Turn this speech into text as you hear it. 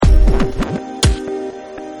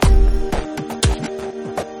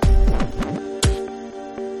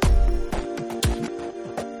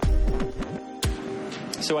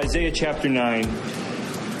So Isaiah chapter 9,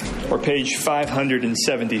 or page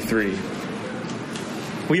 573.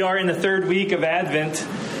 We are in the third week of Advent,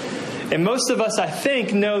 and most of us, I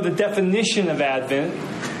think, know the definition of Advent.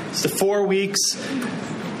 It's the 4 weeks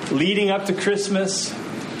leading up to Christmas.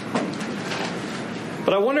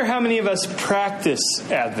 But I wonder how many of us practice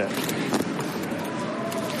Advent.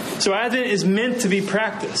 So Advent is meant to be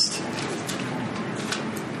practiced.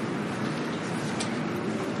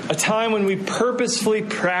 A time when we purposefully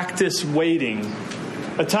practice waiting.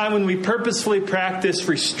 A time when we purposefully practice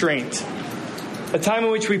restraint. A time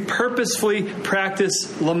in which we purposefully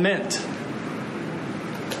practice lament.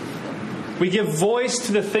 We give voice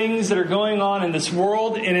to the things that are going on in this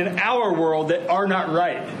world and in our world that are not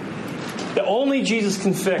right. That only Jesus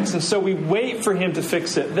can fix. And so we wait for Him to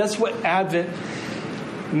fix it. That's what Advent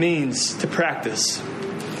means, to practice.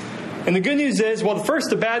 And the good news is,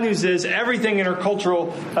 the bad news is everything in our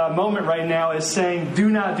cultural moment right now is saying, do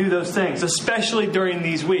not do those things, especially during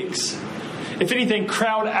these weeks. If anything,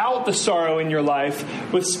 crowd out the sorrow in your life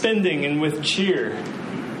with spending and with cheer.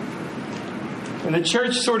 And the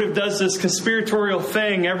church sort of does this conspiratorial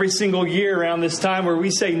thing every single year around this time where we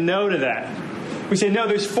say no to that. We say, no,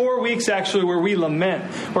 there's 4 weeks actually where we lament,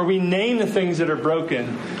 where we name the things that are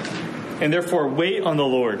broken, and therefore wait on the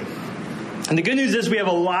Lord. And the good news is we have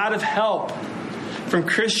a lot of help from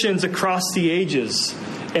Christians across the ages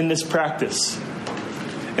in this practice.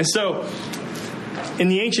 And so, in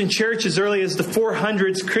the ancient church, as early as the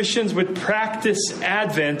 400s, Christians would practice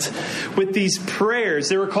Advent with these prayers.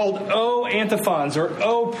 They were called O Antiphons, or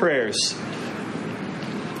O prayers.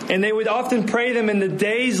 And they would often pray them in the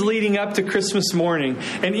days leading up to Christmas morning.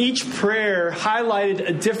 And each prayer highlighted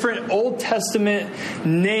a different Old Testament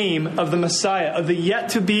name of the Messiah, of the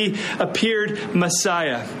yet-to-be appeared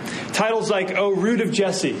Messiah. Titles like, O Root of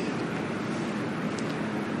Jesse.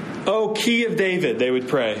 O Key of David, they would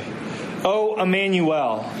pray. O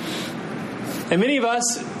Emmanuel. And many of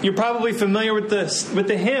us, you're probably familiar with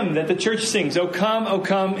the hymn that the church sings, O come,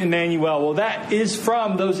 Emmanuel. Well, that is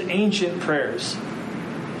from those ancient prayers.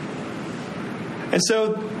 And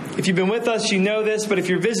so, if you've been with us, you know this, but if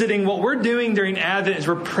you're visiting, what we're doing during Advent is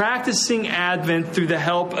we're practicing Advent through the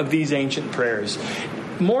help of these ancient prayers.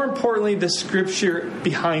 More importantly, the scripture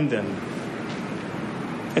behind them.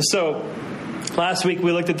 And so, last week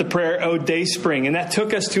we looked at the prayer, O Dayspring, and that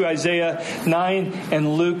took us to Isaiah 9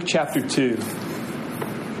 and Luke chapter 2.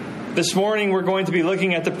 This morning we're going to be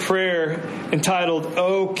looking at the prayer entitled,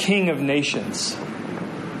 O King of Nations.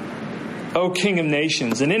 O King of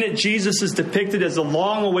Nations. And in it, Jesus is depicted as the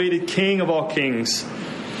long-awaited King of all kings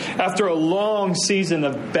after a long season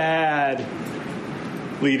of bad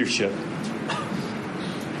leadership.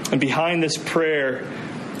 And behind this prayer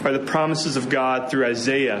are the promises of God through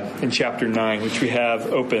Isaiah in chapter 9, which we have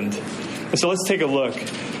opened. And so let's take a look,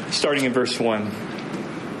 starting in verse 1.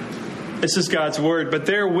 This is God's word. But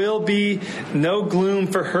there will be no gloom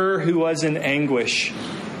for her who was in anguish.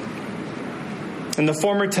 In the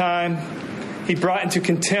former time, He brought into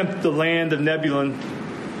contempt the land of Nebulun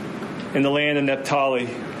and the land of Naphtali.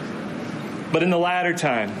 But in the latter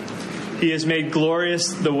time, He has made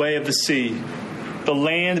glorious the way of the sea, the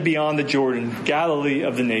land beyond the Jordan, Galilee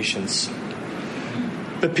of the nations.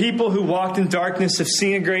 The people who walked in darkness have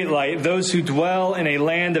seen a great light. Those who dwell in a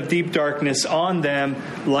land of deep darkness, on them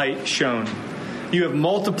light shone. You have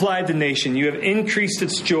multiplied the nation. You have increased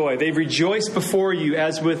its joy. They rejoice before you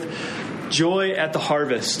as with joy at the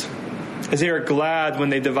harvest, as they are glad when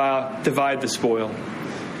they divide the spoil.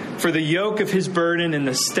 For the yoke of His burden and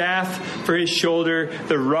the staff for His shoulder,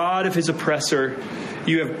 the rod of His oppressor,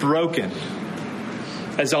 you have broken,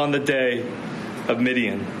 as on the day of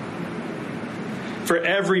Midian. For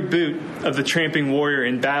every boot of the tramping warrior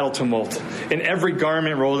in battle tumult, and every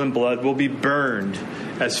garment rolled in blood will be burned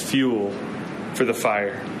as fuel for the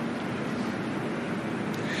fire.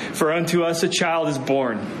 For unto us a child is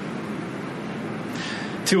born.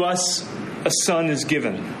 To us a son is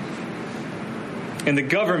given, and the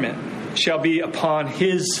government shall be upon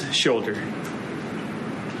His shoulder,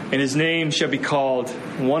 and His name shall be called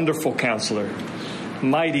Wonderful Counselor,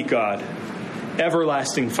 Mighty God,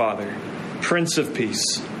 Everlasting Father, Prince of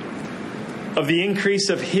Peace. Of the increase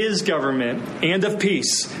of His government and of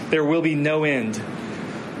peace there will be no end,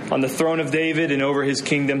 on the throne of David and over His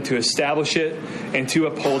kingdom, to establish it and to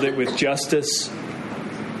uphold it with justice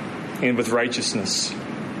and with righteousness,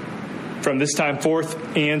 from this time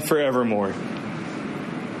forth and forevermore.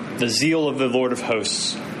 The zeal of the Lord of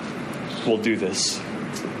hosts will do this.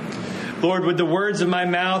 Lord, would the words of my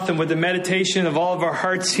mouth and would the meditation of all of our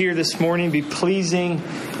hearts here this morning be pleasing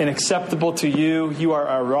and acceptable to you. You are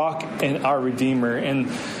our rock and our redeemer.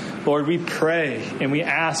 And Lord, we pray and we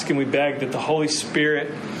ask and we beg that the Holy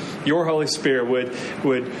Spirit, your Holy Spirit,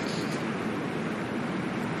 would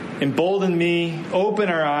embolden me, open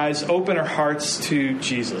our eyes, open our hearts to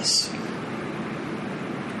Jesus.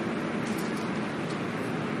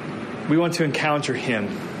 We want to encounter Him.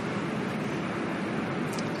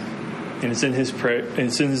 And it's in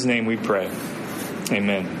His name we pray.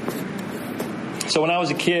 Amen. So when I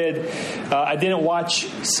was a kid, I didn't watch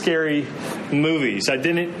scary movies. I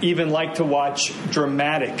didn't even like to watch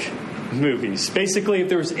dramatic movies. Basically, if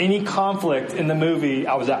there was any conflict in the movie,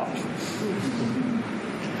 I was out.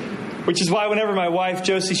 Which is why whenever my wife,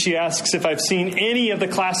 Josie, she asks if I've seen any of the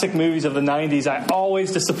classic movies of the 90s, I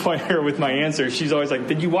always disappoint her with my answer. She's always like,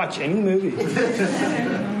 did you watch any movie?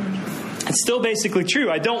 It's still basically true.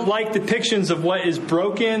 I don't like depictions of what is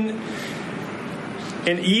broken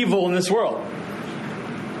and evil in this world.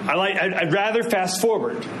 I'd rather fast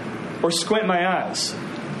forward or squint my eyes.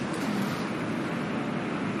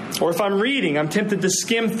 Or if I'm reading, I'm tempted to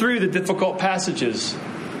skim through the difficult passages.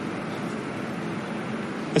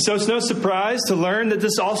 And so it's no surprise to learn that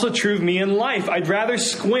this is also true of me in life. I'd rather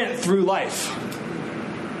squint through life.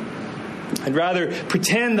 I'd rather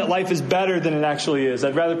pretend that life is better than it actually is.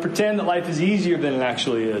 I'd rather pretend that life is easier than it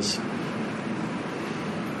actually is.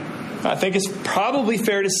 I think it's probably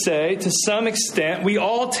fair to say, to some extent, we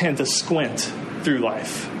all tend to squint through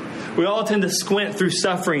life. We all tend to squint through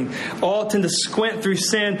suffering. All tend to squint through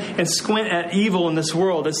sin and squint at evil in this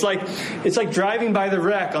world. It's like driving by the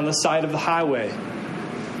wreck on the side of the highway.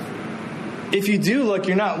 If you do look,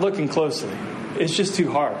 you're not looking closely. It's just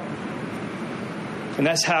too hard. And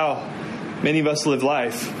that's how many of us live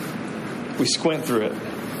life. We squint through it.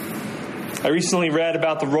 I recently read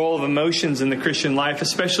about the role of emotions in the Christian life,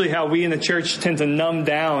 especially how we in the church tend to numb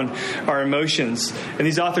down our emotions. And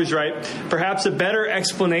these authors write, perhaps a better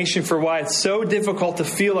explanation for why it's so difficult to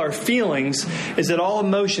feel our feelings is that all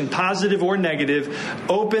emotion, positive or negative,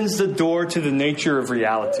 opens the door to the nature of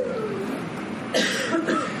reality.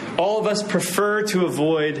 All of us prefer to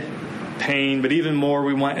avoid pain, but even more,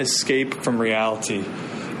 we want escape from reality.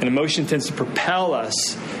 And emotion tends to propel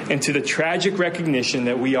us into the tragic recognition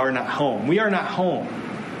that we are not home. We are not home.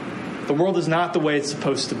 The world is not the way it's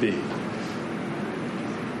supposed to be.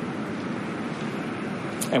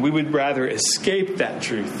 And we would rather escape that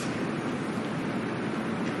truth.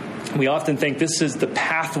 We often think this is the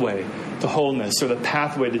pathway to wholeness or the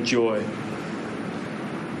pathway to joy.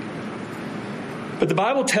 But the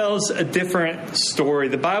Bible tells a different story.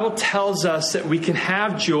 The Bible tells us that we can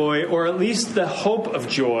have joy, or at least the hope of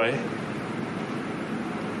joy,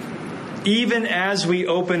 even as we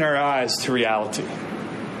open our eyes to reality.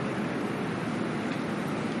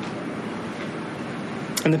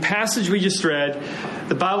 In the passage we just read,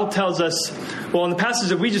 the Bible tells us, well, in the passage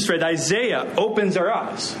that we just read, Isaiah opens our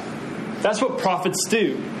eyes. That's what prophets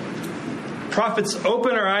do. Prophets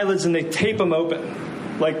open our eyelids and they tape them open.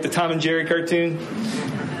 Like the Tom and Jerry cartoon.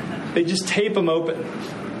 They just tape them open.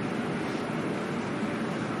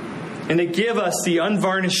 And they give us the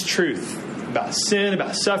unvarnished truth about sin,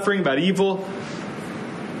 about suffering, about evil.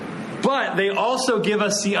 But they also give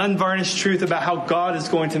us the unvarnished truth about how God is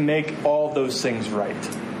going to make all those things right.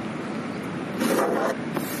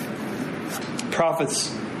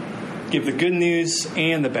 Prophets give the good news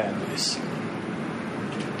and the bad news.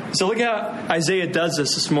 So look how Isaiah does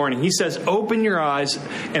this morning. He says, open your eyes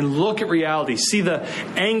and look at reality. See the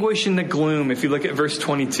anguish and the gloom, if you look at verse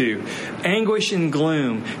 22. Anguish and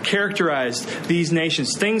gloom characterized these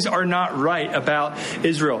nations. Things are not right about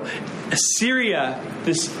Israel. Assyria,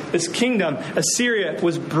 this kingdom, Assyria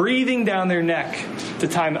was breathing down their neck the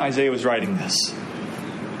time Isaiah was writing this.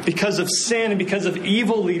 Because of sin and because of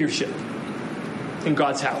evil leadership in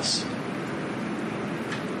God's house.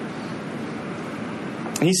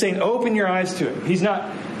 And he's saying, open your eyes to it. He's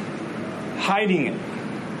not hiding it.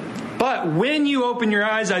 But when you open your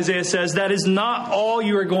eyes, Isaiah says, that is not all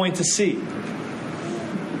you are going to see.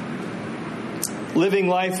 Living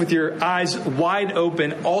life with your eyes wide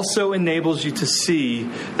open also enables you to see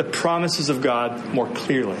the promises of God more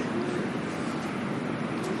clearly.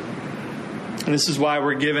 And this is why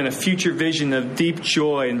we're given a future vision of deep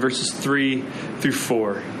joy in verses 3 through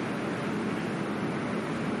 4.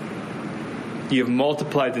 You have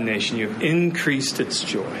multiplied the nation. You have increased its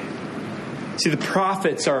joy. See, the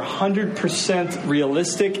prophets are 100%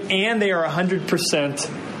 realistic and they are 100%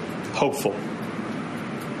 hopeful.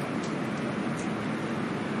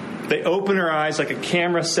 They open our eyes like a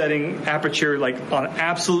camera setting aperture, like on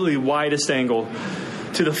absolutely widest angle,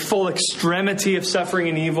 to the full extremity of suffering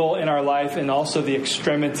and evil in our life, and also the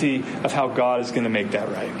extremity of how God is going to make that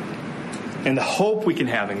right. And the hope we can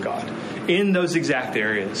have in God in those exact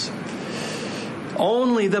areas.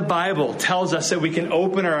 Only the Bible tells us that we can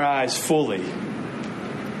open our eyes fully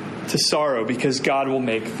to sorrow because God will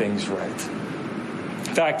make things right.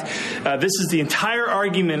 In fact, this is the entire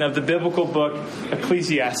argument of the biblical book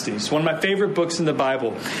Ecclesiastes, one of my favorite books in the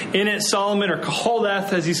Bible. In it, Solomon, or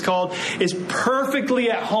Koheleth as he's called, is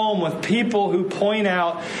perfectly at home with people who point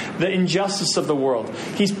out the injustice of the world.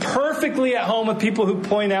 He's perfectly at home with people who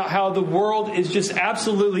point out how the world is just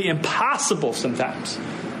absolutely impossible sometimes,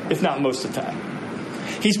 if not most of the time.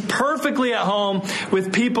 He's perfectly at home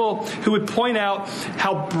with people who would point out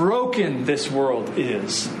how broken this world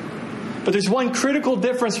is. But there's one critical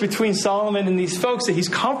difference between Solomon and these folks that he's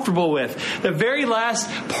comfortable with. The very last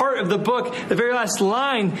part of the book, the very last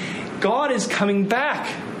line, God is coming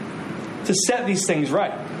back to set these things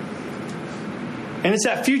right. And it's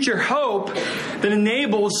that future hope that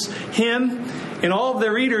enables him and all of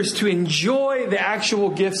the readers to enjoy the actual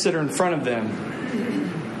gifts that are in front of them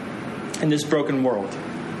in this broken world.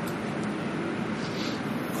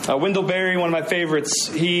 Wendell Berry, one of my favorites,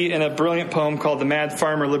 he, in a brilliant poem called The Mad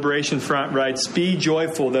Farmer Liberation Front, writes, "Be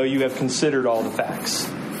joyful though you have considered all the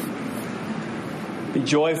facts." Be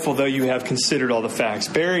joyful though you have considered all the facts.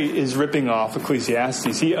 Berry is ripping off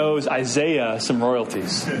Ecclesiastes. He owes Isaiah some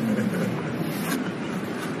royalties.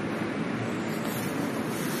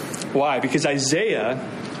 Why? Because Isaiah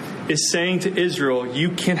is saying to Israel, you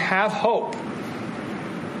can have hope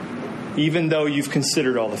even though you've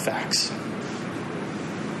considered all the facts.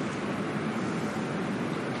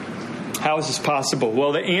 How is this possible?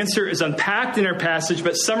 Well, the answer is unpacked in our passage,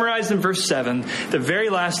 but summarized in verse 7, the very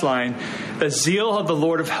last line, the zeal of the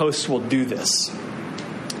Lord of hosts will do this.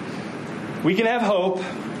 We can have hope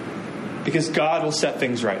because God will set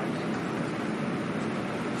things right.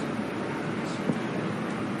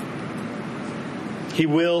 He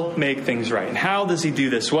will make things right. And how does he do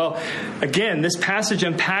this? Well, again, this passage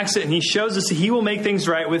unpacks it and he shows us that he will make things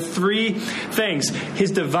right with three things: his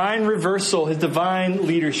divine reversal, his divine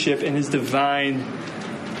leadership, and his divine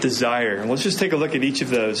desire. And let's just take a look at each of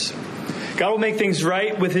those. God will make things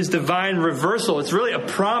right with his divine reversal. It's really a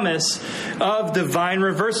promise of divine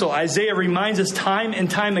reversal. Isaiah reminds us time and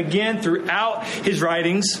time again throughout his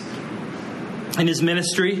writings and his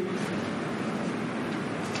ministry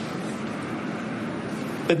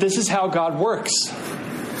that this is how God works.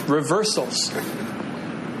 Reversals.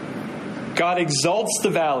 God exalts the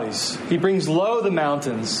valleys. He brings low the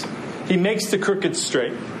mountains. He makes the crooked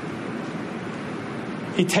straight.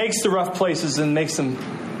 He takes the rough places and makes them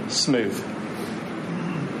smooth.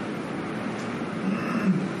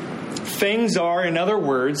 Things are, in other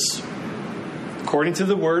words, according to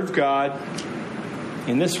the Word of God,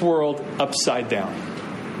 in this world, upside down.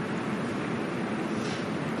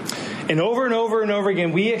 And over and over and over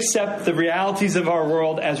again, we accept the realities of our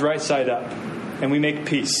world as right side up. And we make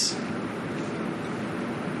peace.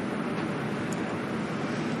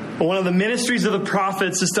 But one of the ministries of the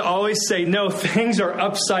prophets is to always say, no, things are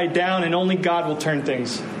upside down and only God will turn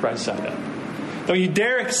things right side up. Don't you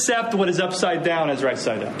dare accept what is upside down as right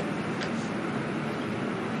side up.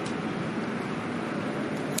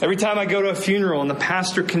 Every time I go to a funeral and the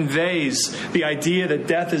pastor conveys the idea that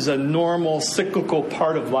death is a normal, cyclical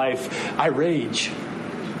part of life, I rage.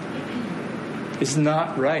 It's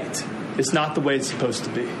not right. It's not the way it's supposed to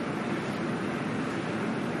be.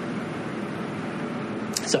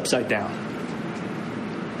 It's upside down.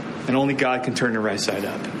 And only God can turn it right side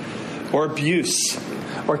up. Or abuse.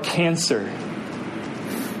 Or cancer.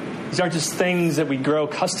 These aren't just things that we grow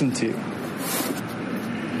accustomed to.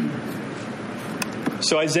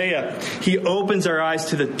 So Isaiah, he opens our eyes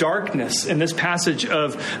to the darkness in this passage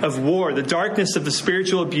of war, the darkness of the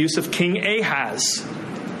spiritual abuse of King Ahaz,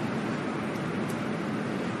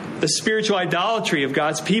 the spiritual idolatry of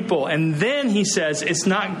God's people. And then he says, it's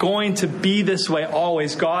not going to be this way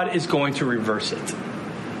always. God is going to reverse it.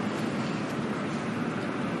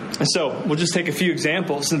 And so we'll just take a few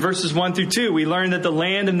examples. In verses 1 through 2, we learn that the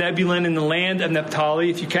land of Nebulun and the land of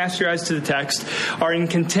Naphtali, if you cast your eyes to the text, are in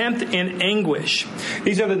contempt and anguish.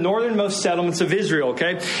 These are the northernmost settlements of Israel,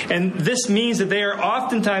 okay? And this means that they are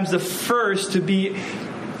oftentimes the first to be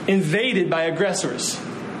invaded by aggressors.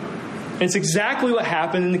 And it's exactly what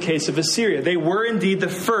happened in the case of Assyria. They were indeed the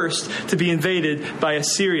first to be invaded by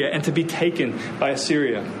Assyria and to be taken by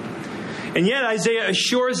Assyria. And yet Isaiah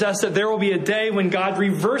assures us that there will be a day when God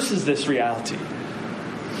reverses this reality.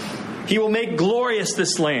 He will make glorious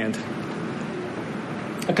this land.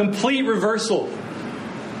 A complete reversal.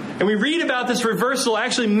 And we read about this reversal.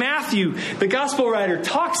 Actually, Matthew, the gospel writer,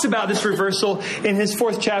 talks about this reversal in his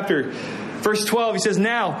 4th chapter Verse 12, he says,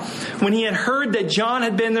 "Now, when he had heard that John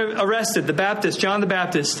had been arrested, John the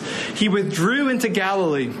Baptist, he withdrew into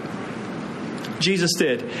Galilee." Jesus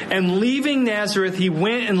did. "And leaving Nazareth, he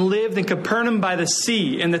went and lived in Capernaum by the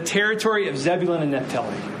sea, in the territory of Zebulun and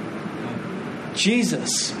Naphtali."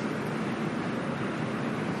 Jesus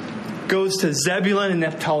goes to Zebulun and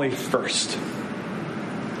Naphtali first.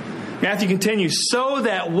 Matthew continues, "So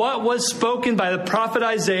that what was spoken by the prophet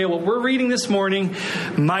Isaiah," what we're reading this morning,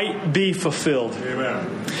 "might be fulfilled." Amen.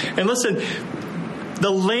 And listen, the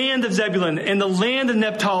land of Zebulun and the land of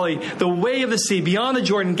Naphtali, the way of the sea, beyond the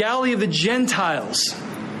Jordan, Galilee of the Gentiles.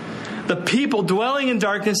 The people dwelling in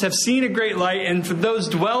darkness have seen a great light, and for those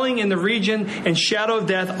dwelling in the region and shadow of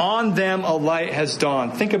death, on them a light has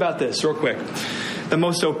dawned. Think about this real quick. The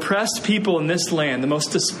most oppressed people in this land, the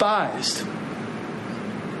most despised,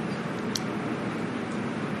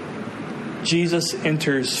 Jesus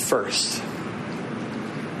enters first.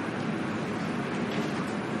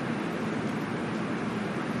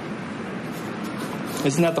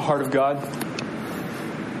 Isn't that the heart of God?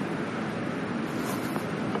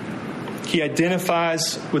 He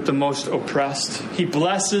identifies with the most oppressed. He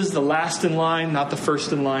blesses the last in line, not the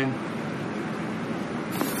first in line.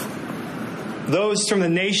 Those from the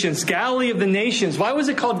nations, Galilee of the nations. Why was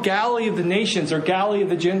it called Galilee of the nations or Galilee of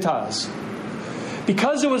the Gentiles?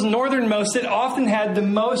 Because it was northernmost, it often had the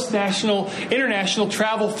most international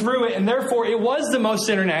travel through it, and therefore it was the most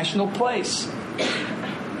international place.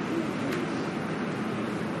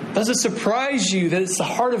 Does it surprise you that it's the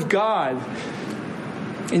heart of God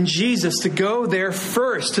in Jesus to go there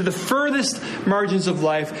first, to the furthest margins of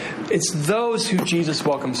life? It's those who Jesus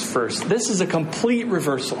welcomes first. This is a complete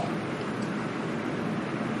reversal.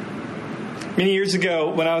 Many years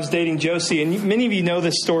ago, when I was dating Josie, and many of you know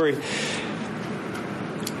this story,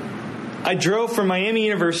 I drove from Miami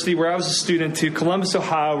University, where I was a student, to Columbus,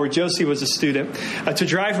 Ohio, where Josie was a student, to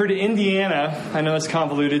drive her to Indiana. I know it's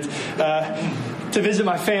convoluted. To visit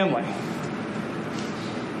my family.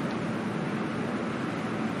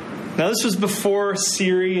 Now, this was before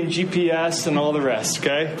Siri and GPS and all the rest,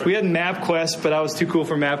 okay? We had MapQuest, but I was too cool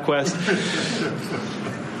for MapQuest.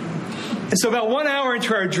 And so about 1 hour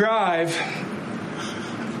into our drive,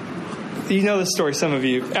 you know this story, some of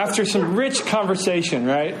you. After some rich conversation,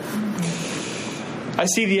 right? I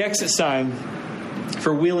see the exit sign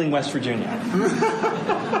for Wheeling, West Virginia.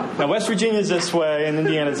 Now, West Virginia is this way and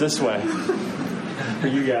Indiana is this way. For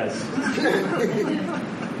you guys.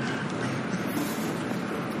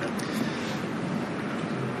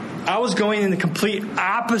 I was going in the complete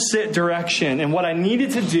opposite direction, and what I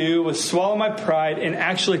needed to do was swallow my pride and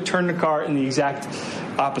actually turn the car in the exact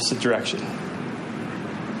opposite direction.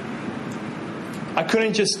 I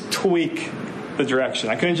couldn't just tweak the direction.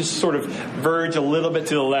 I couldn't just sort of verge a little bit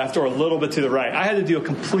to the left or a little bit to the right. I had to do a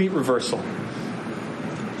complete reversal.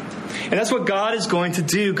 And that's what God is going to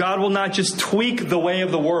do. God will not just tweak the way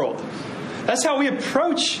of the world. That's how we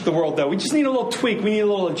approach the world, though. We just need a little tweak. We need a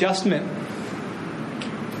little adjustment.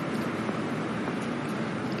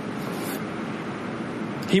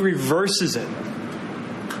 He reverses it.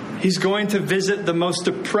 He's going to visit the most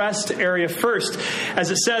oppressed area first.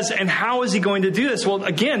 As it says, and how is he going to do this? Well,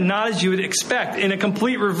 again, not as you would expect. In a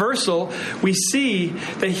complete reversal, we see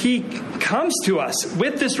that he comes to us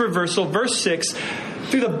with this reversal, verse 6,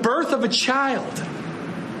 through the birth of a child.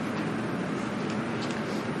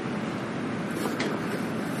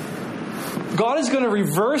 God is going to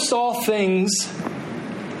reverse all things,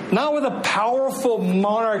 not with a powerful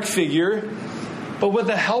monarch figure, but with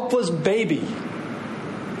a helpless baby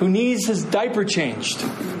who needs his diaper changed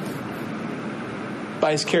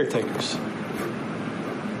by his caretakers.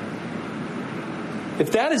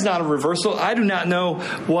 If that is not a reversal, I do not know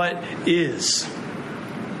what is.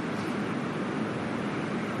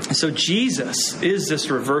 So Jesus is this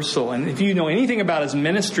reversal. And if you know anything about his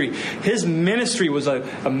ministry was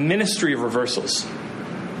a ministry of reversals.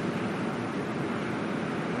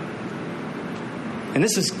 And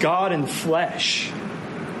this is God in flesh,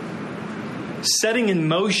 setting in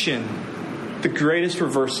motion the greatest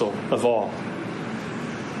reversal of all.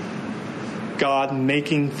 God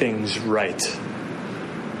making things right.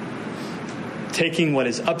 Taking what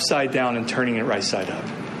is upside down and turning it right side up.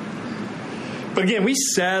 But again, we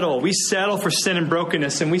settle for sin and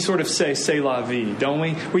brokenness, and we sort of say, c'est la vie, don't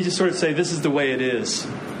we? We just sort of say, this is the way it is.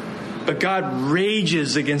 But God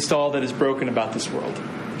rages against all that is broken about this world.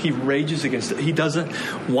 He rages against it. He doesn't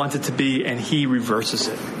want it to be, and he reverses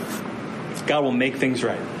it. God will make things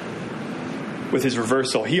right. with his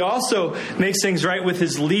reversal. He also makes things right with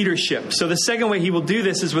his leadership. So the second way he will do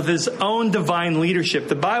this is with his own divine leadership.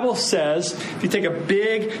 The Bible says, if you take a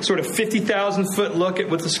big sort of 50,000-foot look at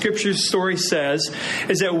what the Scripture's story says,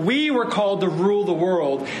 is that we were called to rule the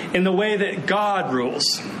world in the way that God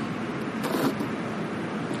rules.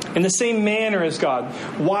 In the same manner as God,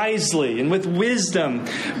 wisely and with wisdom.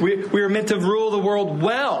 We were meant to rule the world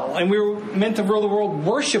well, and we were meant to rule the world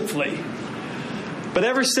worshipfully. But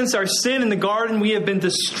ever since our sin in the garden, we have been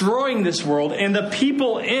destroying this world and the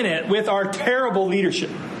people in it with our terrible leadership.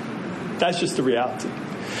 That's just the reality.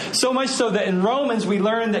 So much so that in Romans we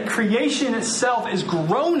learn that creation itself is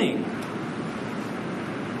groaning.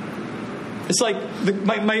 It's like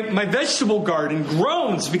my vegetable garden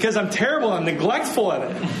groans because I'm terrible, I'm neglectful of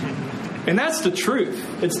it. And that's the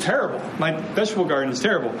truth. It's terrible. My vegetable garden is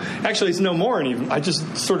terrible. Actually, it's no more even. I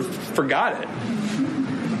just sort of forgot it.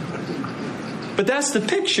 But that's the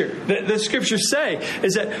picture that the Scriptures say,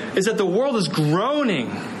 is that the world is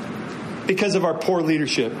groaning because of our poor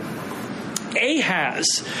leadership.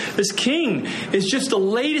 Ahaz, this king, is just the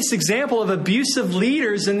latest example of abusive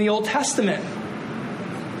leaders in the Old Testament.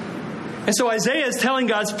 And so Isaiah is telling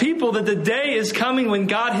God's people that the day is coming when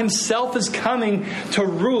God himself is coming to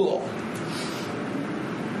rule.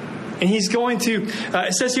 And he's going to,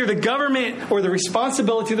 it says here, the government or the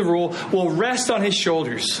responsibility of the rule will rest on his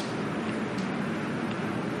shoulders.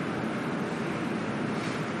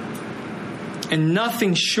 And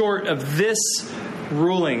nothing short of this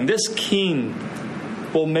ruling, this king,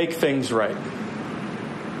 will make things right.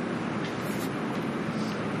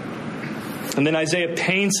 And then Isaiah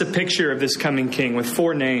paints a picture of this coming king with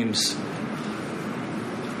 4 names.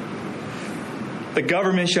 The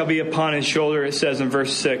government shall be upon his shoulder, it says in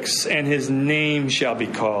verse 6, and his name shall be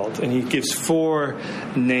called. And he gives 4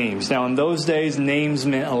 names. Now, in those days, names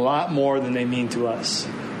meant a lot more than they mean to us.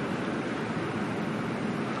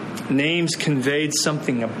 Names conveyed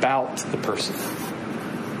something about the person.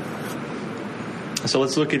 So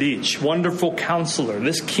let's look at each. Wonderful Counselor.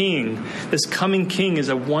 This king, this coming king, is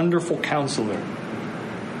a wonderful counselor.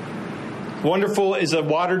 Wonderful is a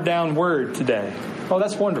watered down word today. Oh,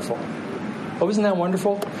 that's wonderful. Oh, isn't that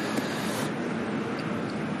wonderful?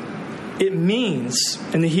 It means,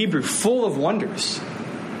 in the Hebrew, full of wonders.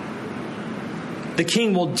 The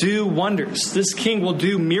king will do wonders. This king will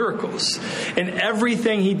do miracles. And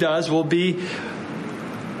everything he does will be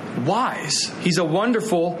wise. He's a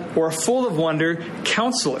wonderful or a full of wonder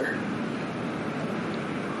counselor.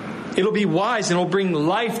 It'll be wise and it'll bring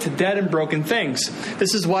life to dead and broken things.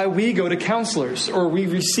 This is why we go to counselors or we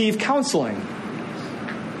receive counseling.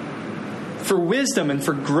 For wisdom and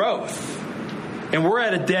for growth. And we're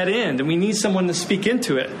at a dead end and we need someone to speak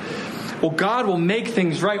into it. Well, God will make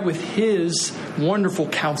things right with his wonderful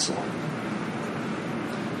counsel.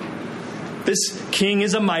 This king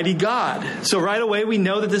is a mighty God. So right away we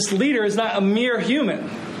know that this leader is not a mere human.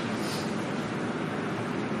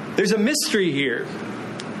 There's a mystery here.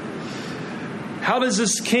 How does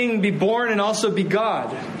this king be born and also be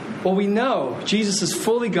God? Well, we know Jesus is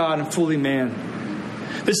fully God and fully man.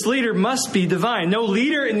 This leader must be divine. No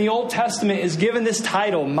leader in the Old Testament is given this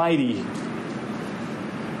title, mighty.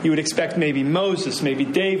 You would expect maybe Moses, maybe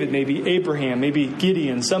David, maybe Abraham, maybe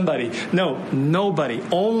Gideon, somebody. No, nobody.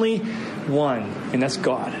 Only one, and that's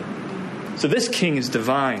God. So this king is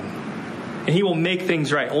divine, and he will make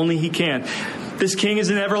things right. Only he can. This king is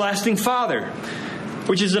an everlasting Father,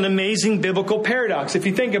 which is an amazing biblical paradox. If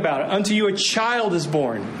you think about it, unto you a child is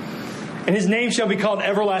born, and his name shall be called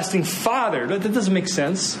Everlasting Father. That doesn't make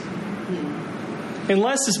sense.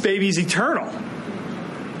 Unless this baby is eternal.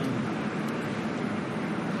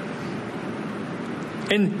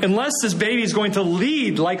 And unless this baby is going to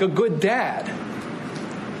lead like a good dad,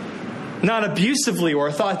 not abusively or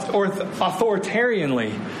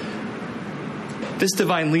authoritarianly, this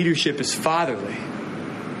divine leadership is fatherly.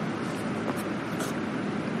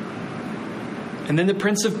 And then the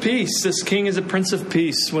Prince of Peace. This king is a Prince of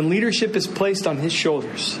Peace. When leadership is placed on his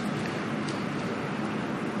shoulders,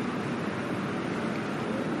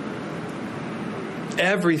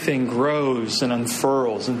 everything grows and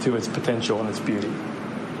unfurls into its potential and its beauty,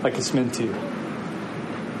 like it's meant to.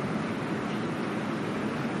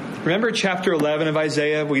 Remember chapter 11 of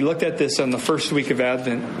Isaiah? We looked at this on the first week of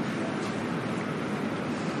Advent.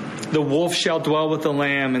 The wolf shall dwell with the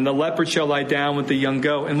lamb, and the leopard shall lie down with the young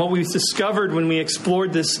goat. And what we discovered when we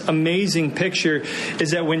explored this amazing picture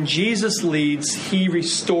is that when Jesus leads, he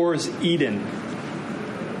restores Eden.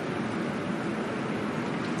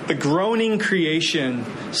 The groaning creation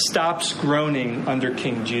stops groaning under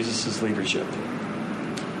King Jesus' leadership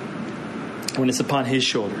when it's upon his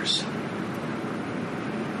shoulders.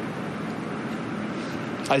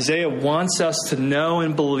 Isaiah wants us to know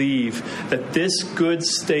and believe that this good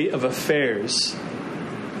state of affairs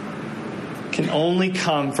can only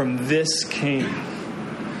come from this king.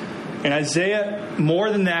 And Isaiah, more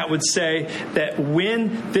than that, would say that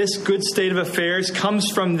when this good state of affairs comes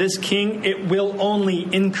from this king, it will only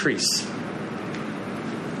increase.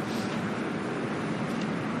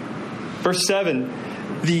 Verse 7,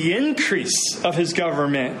 the increase of his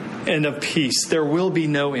government and of peace, there will be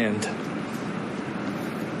no end.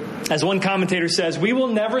 As one commentator says, we will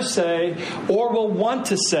never say or will want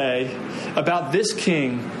to say about this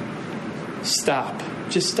king, stop.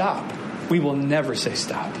 Just stop. We will never say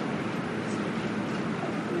stop.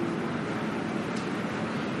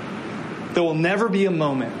 There will never be a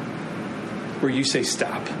moment where you say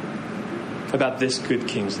stop about this good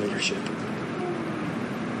king's leadership.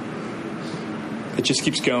 It just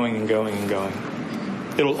keeps going and going and going.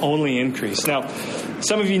 It'll only increase. Now,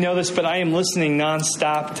 some of you know this, but I am listening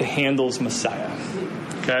nonstop to Handel's Messiah.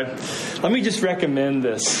 Okay? Let me just recommend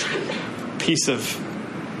this piece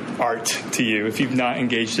of art to you if you've not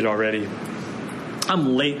engaged it already.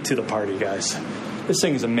 I'm late to the party, guys. This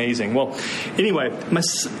thing is amazing. Well, anyway,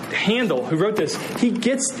 Handel, who wrote this, he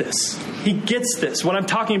gets this. He gets this. What I'm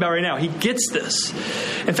talking about right now, he gets this.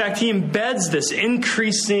 In fact, he embeds this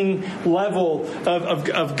increasing level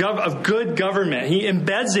of good government. He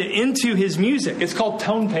embeds it into his music. It's called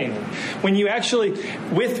tone painting. When you actually,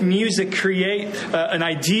 with music, create an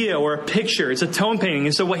idea or a picture, it's a tone painting.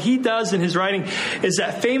 And so what he does in his writing is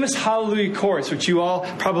that famous Hallelujah chorus, which you all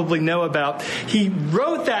probably know about. He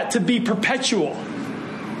wrote that to be perpetual.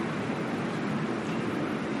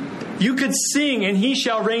 You could sing, and he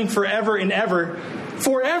shall reign forever and ever,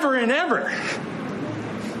 forever and ever.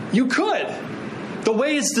 You could. The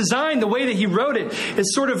way it's designed, the way that he wrote it,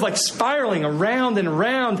 is sort of like spiraling around and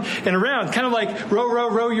around and around, kind of like row, row,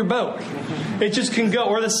 row your boat. It just can go.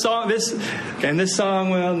 Or this song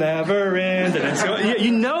will never end. And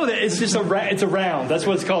you know that it's just it's a round. That's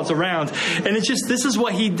what it's called. It's a round. And it's just, this is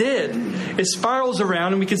what he did. It spirals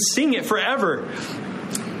around, and we could sing it forever.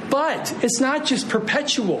 But it's not just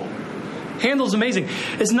perpetual. Handel's amazing.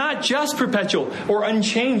 It's not just perpetual or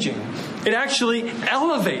unchanging. It actually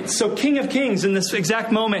elevates. So King of Kings in this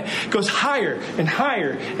exact moment goes higher and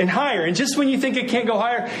higher and higher. And just when you think it can't go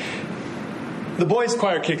higher, the boys'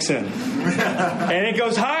 choir kicks in. And it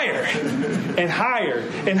goes higher and higher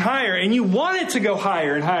and higher. And you want it to go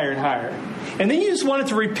higher and higher and higher. And then you just want it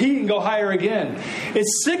to repeat and go higher again.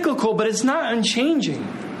 It's cyclical, but it's not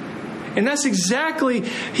unchanging. And that's exactly,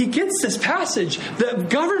 he gets this passage. The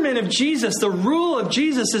government of Jesus, the rule of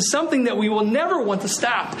Jesus, is something that we will never want to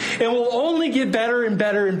stop. And will only get better and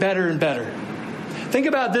better and better and better. Think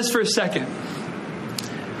about this for a second.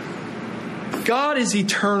 God is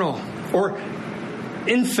eternal or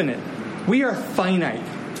infinite. We are finite.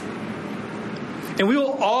 And we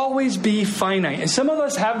will always be finite. And some of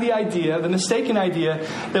us have the idea, the mistaken idea,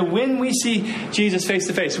 that when we see Jesus face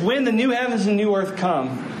to face, when the new heavens and new earth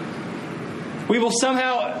come, we will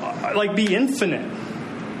somehow be infinite.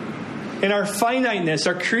 And our finiteness,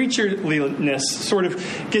 our creatureliness sort of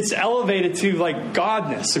gets elevated to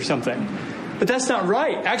godness or something. But that's not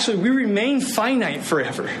right. Actually, we remain finite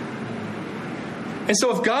forever. And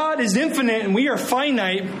so if God is infinite and we are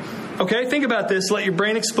finite, okay, think about this. Let your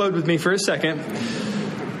brain explode with me for a second.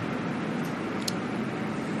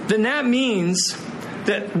 Then that means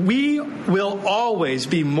that we will always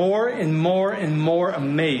be more and more and more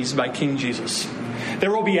amazed by King Jesus. There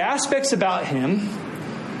will be aspects about him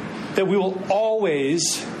that we will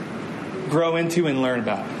always grow into and learn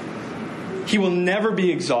about. He will never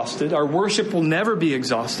be exhausted. Our worship will never be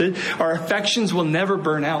exhausted. Our affections will never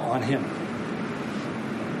burn out on him.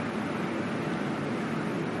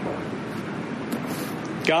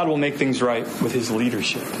 God will make things right with his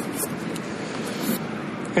leadership.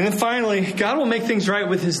 And then finally, God will make things right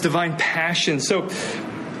with his divine passion. So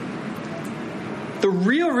the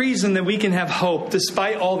real reason that we can have hope,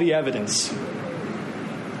 despite all the evidence,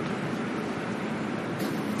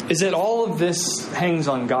 is that all of this hangs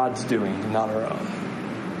on God's doing, not our own.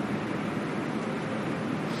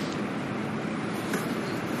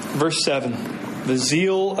 Verse 7, the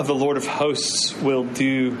zeal of the Lord of hosts will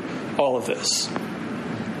do all of this.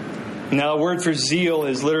 Now, the word for zeal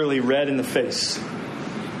is literally red in the face.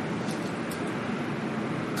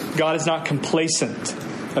 God is not complacent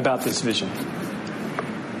about this vision.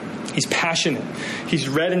 He's passionate. He's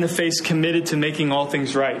red in the face, committed to making all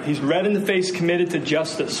things right. He's red in the face, committed to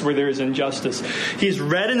justice where there is injustice. He's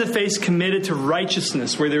red in the face, committed to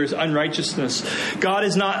righteousness where there is unrighteousness. God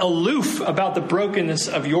is not aloof about the brokenness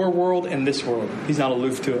of your world and this world. He's not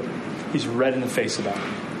aloof to it. He's red in the face about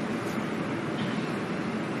it.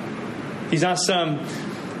 He's not some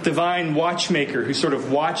divine watchmaker who sort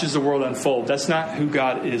of watches the world unfold. That's not who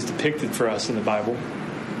God is depicted for us in the Bible.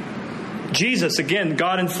 Jesus, again,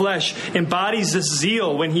 God in flesh, embodies this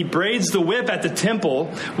zeal when he braids the whip at the temple.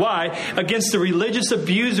 Why? Against the religious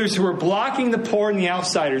abusers who are blocking the poor and the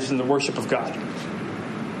outsiders in the worship of God.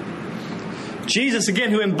 Jesus,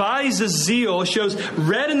 again, who embodies this zeal, shows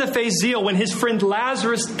red-in-the-face zeal when his friend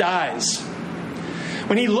Lazarus dies.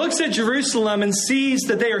 When he looks at Jerusalem and sees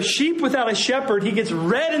that they are sheep without a shepherd, he gets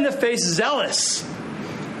red-in-the-face zealous.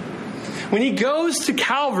 When he goes to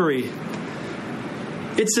Calvary,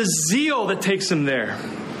 it's a zeal that takes him there.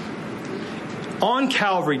 On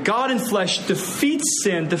Calvary, God in flesh defeats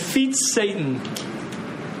sin, defeats Satan,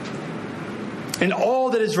 and all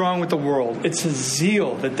that is wrong with the world. It's his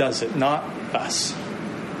zeal that does it, not us.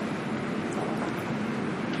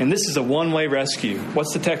 And this is a one-way rescue.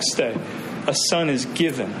 What's the text say? A son is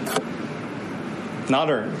given, not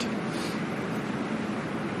earned.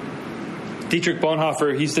 Dietrich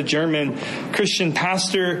Bonhoeffer, he's the German Christian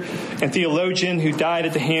pastor and theologian who died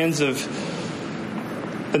at the hands of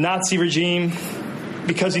the Nazi regime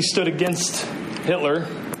because he stood against Hitler.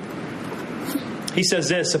 He says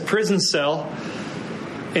this: a prison cell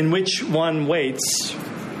in which one waits,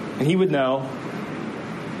 and he would know,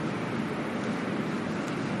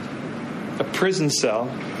 a prison cell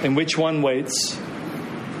in which one waits,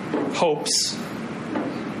 hopes,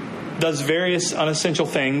 does various unessential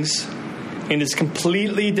things, and is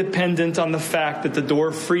completely dependent on the fact that the door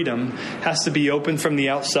of freedom has to be opened from the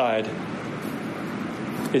outside,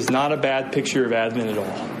 is not a bad picture of Advent at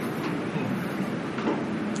all.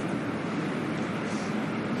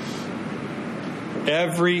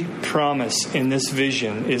 Every promise in this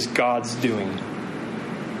vision is God's doing.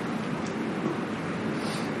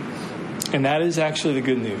 And that is actually the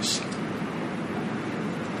good news.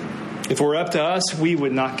 If it were up to us, we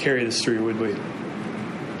would not carry this through, would we?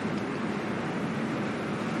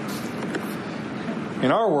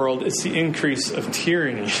 In our world, it's the increase of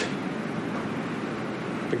tyranny.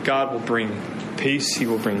 But God will bring peace. He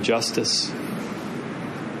will bring justice.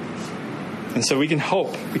 And so we can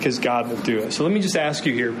hope because God will do it. So let me just ask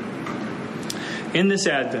you here. In this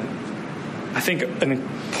Advent, I think an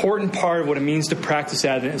important part of what it means to practice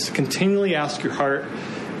Advent is to continually ask your heart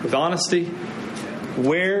with honesty,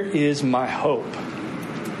 where is my hope?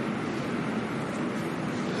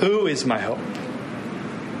 Who is my hope?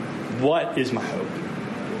 What is my hope?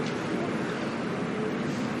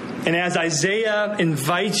 And as Isaiah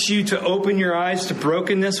invites you to open your eyes to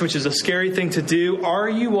brokenness, which is a scary thing to do, are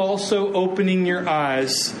you also opening your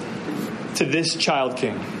eyes to this child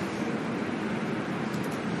king?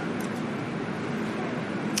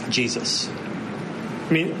 Jesus.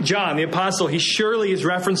 I mean, John, the apostle, he surely is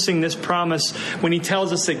referencing this promise when he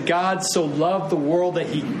tells us that God so loved the world that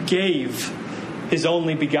he gave his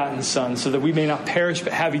only begotten Son so that we may not perish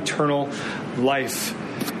but have eternal life.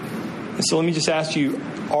 And so let me just ask you,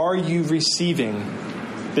 are you receiving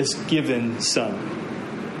this given Son?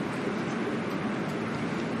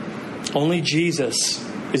 Only Jesus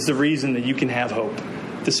is the reason that you can have hope,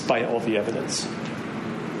 despite all the evidence.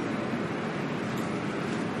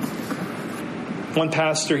 One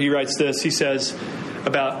pastor, he writes this. He says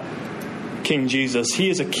about King Jesus, he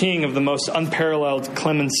is a king of the most unparalleled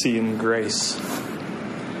clemency and grace.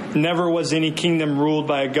 Never was any kingdom ruled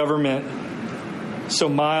by a government so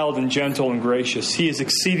mild and gentle and gracious. He is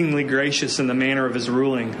exceedingly gracious in the manner of his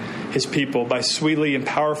ruling his people by sweetly and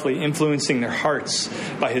powerfully influencing their hearts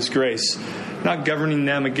by his grace, not governing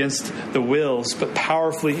them against the wills, but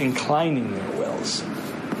powerfully inclining their wills.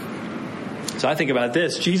 So I think about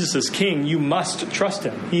this. Jesus is king. You must trust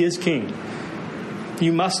him. He is king.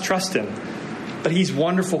 You must trust him. But he's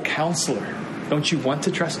wonderful counselor. Don't you want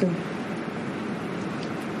to trust him?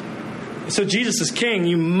 So Jesus is king.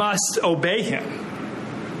 You must obey him.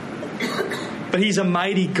 But he's a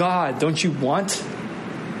mighty God. Don't you want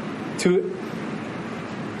to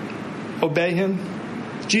obey him?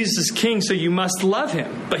 Jesus is king, so you must love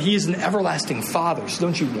him. But he is an everlasting Father. So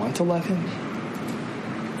don't you want to love him?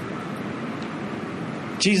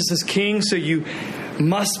 Jesus is king, so you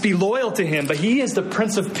must be loyal to him. But he is the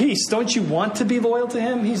Prince of Peace. Don't you want to be loyal to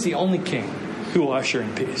him? He's the only king who will usher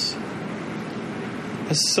in peace.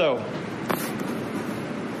 So,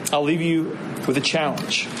 I'll leave you with a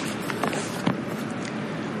challenge.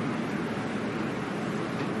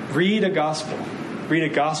 Read a gospel. Read a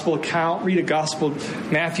gospel account. Read a gospel,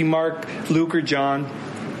 Matthew, Mark, Luke, or John.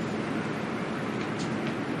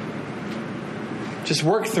 Just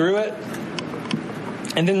work through it.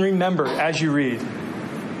 And then remember, as you read,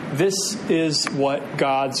 this is what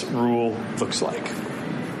God's rule looks like.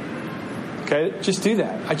 Okay? Just do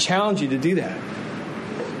that. I challenge you to do that.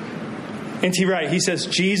 N.T. Wright, he says,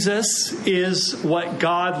 Jesus is what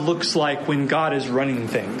God looks like when God is running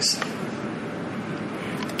things.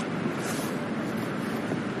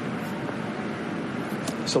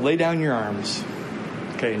 So lay down your arms,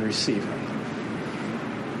 okay, and receive Him.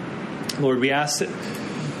 Lord, we ask that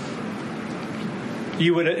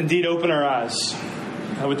You would indeed open our eyes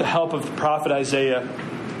with the help of the prophet Isaiah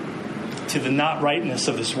to the not rightness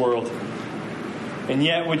of this world. And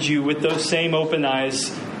yet would You, with those same open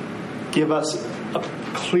eyes, give us a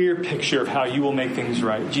clear picture of how You will make things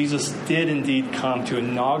right. Jesus did indeed come to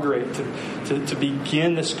inaugurate, to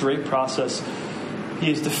begin this great process. He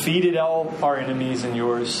has defeated all our enemies and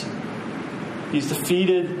Yours. He's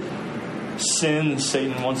defeated sin and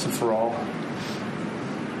Satan once and for all.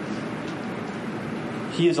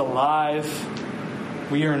 He is alive.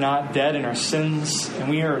 We are not dead in our sins, and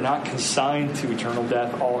we are not consigned to eternal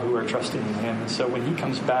death, all who are trusting in Him. And so when He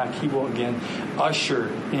comes back, He will again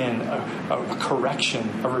usher in a correction,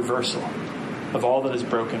 a reversal of all that is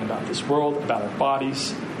broken about this world, about our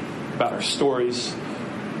bodies, about our stories.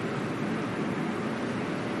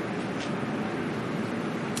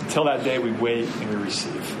 Until that day, we wait and we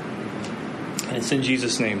receive. And it's in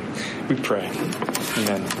Jesus' name we pray.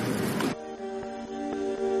 Amen.